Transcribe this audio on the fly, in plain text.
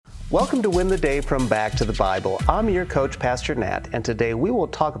Welcome to Win the Day from Back to the Bible. I'm your coach, Pastor Nat, and today we will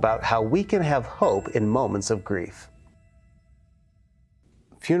talk about how we can have hope in moments of grief.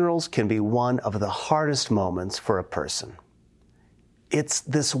 Funerals can be one of the hardest moments for a person. It's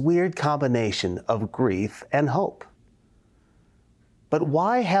this weird combination of grief and hope. But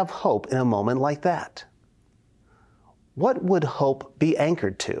why have hope in a moment like that? What would hope be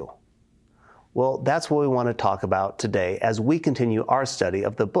anchored to? Well, that's what we want to talk about today as we continue our study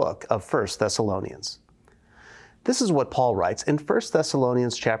of the book of 1 Thessalonians. This is what Paul writes in 1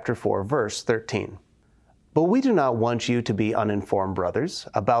 Thessalonians chapter 4, verse 13. But we do not want you to be uninformed, brothers,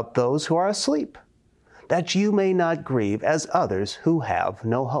 about those who are asleep, that you may not grieve as others who have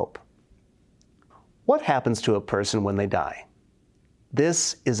no hope. What happens to a person when they die?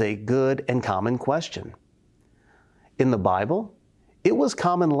 This is a good and common question. In the Bible, it was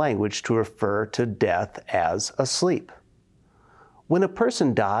common language to refer to death as asleep. When a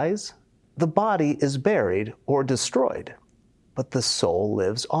person dies, the body is buried or destroyed, but the soul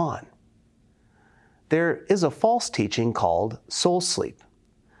lives on. There is a false teaching called soul sleep.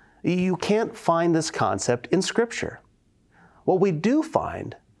 You can't find this concept in Scripture. What we do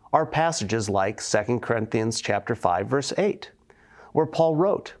find are passages like 2 Corinthians chapter 5, verse 8, where Paul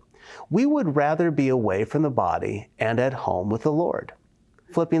wrote, "We would rather be away from the body and at home with the Lord."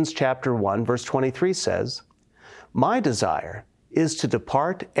 Philippians chapter 1, verse 23 says, "My desire is to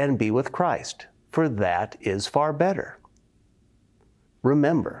depart and be with Christ, for that is far better."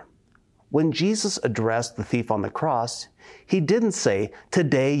 Remember, when Jesus addressed the thief on the cross, he didn't say,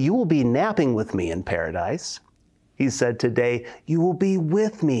 "Today you will be napping with me in paradise." He said, "Today you will be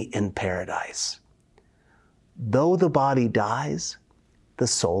with me in paradise." Though the body dies, the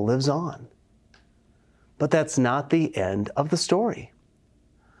soul lives on. But that's not the end of the story.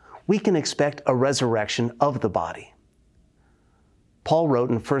 We can expect a resurrection of the body. Paul wrote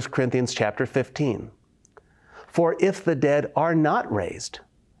in 1 Corinthians chapter 15, "For if the dead are not raised,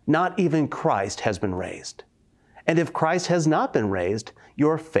 not even Christ has been raised. And if Christ has not been raised,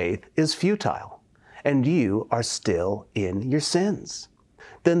 your faith is futile, and you are still in your sins.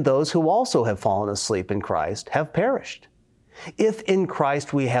 Then those who also have fallen asleep in Christ have perished. If in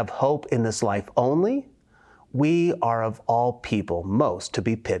Christ we have hope in this life only, we are of all people most to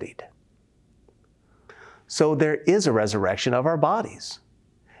be pitied." So there is a resurrection of our bodies.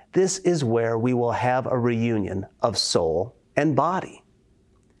 This is where we will have a reunion of soul and body.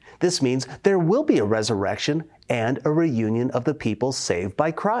 This means there will be a resurrection and a reunion of the people saved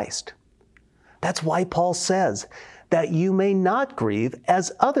by Christ. That's why Paul says that you may not grieve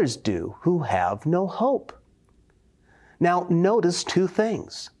as others do who have no hope. Now, notice two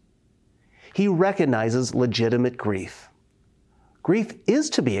things. He recognizes legitimate grief. Grief is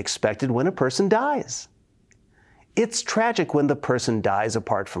to be expected when a person dies. It's tragic when the person dies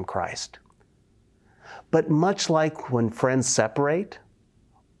apart from Christ. But much like when friends separate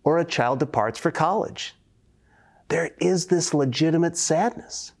or a child departs for college, there is this legitimate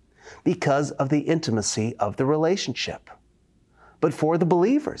sadness because of the intimacy of the relationship. But for the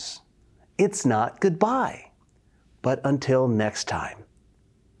believers, it's not goodbye, but until next time.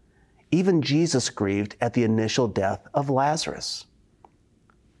 Even Jesus grieved at the initial death of Lazarus.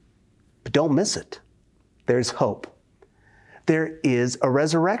 But don't miss it. There's hope. There is a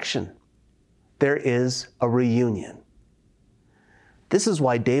resurrection. There is a reunion. This is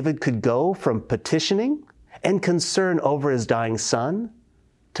why David could go from petitioning and concern over his dying son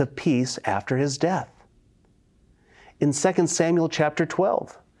to peace after his death. In 2 Samuel chapter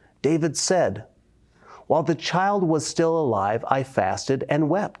 12, David said, "While the child was still alive, I fasted and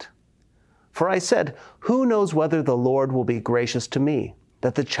wept. For I said, 'Who knows whether the Lord will be gracious to me,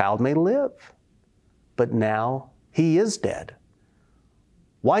 that the child may live?' But now he is dead.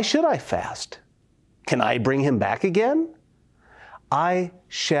 Why should I fast? Can I bring him back again? I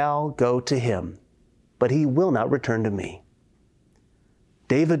shall go to him, but he will not return to me."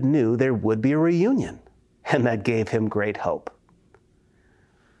 David knew there would be a reunion, and that gave him great hope.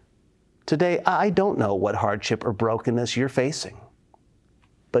 Today, I don't know what hardship or brokenness you're facing,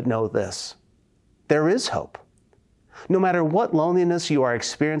 but know this: there is hope. No matter what loneliness you are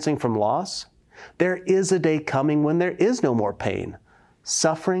experiencing from loss, there is a day coming when there is no more pain,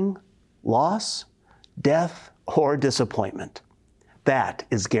 suffering, loss, death, or disappointment. That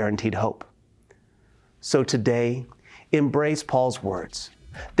is guaranteed hope. So today, embrace Paul's words.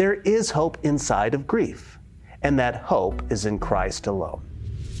 There is hope inside of grief, and that hope is in Christ alone.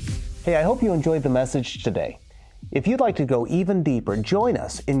 Hey, I hope you enjoyed the message today. If you'd like to go even deeper, join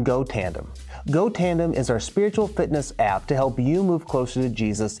us in Go Tandem. Go Tandem is our spiritual fitness app to help you move closer to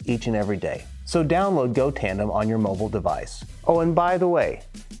Jesus each and every day. So download Go Tandem on your mobile device. Oh, and by the way,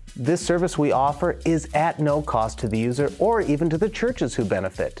 This service we offer is at no cost to the user or even to the churches who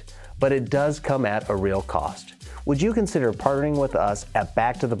benefit, but it does come at a real cost. Would you consider partnering with us at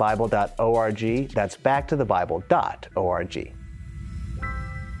backtothebible.org? That's backtothebible.org.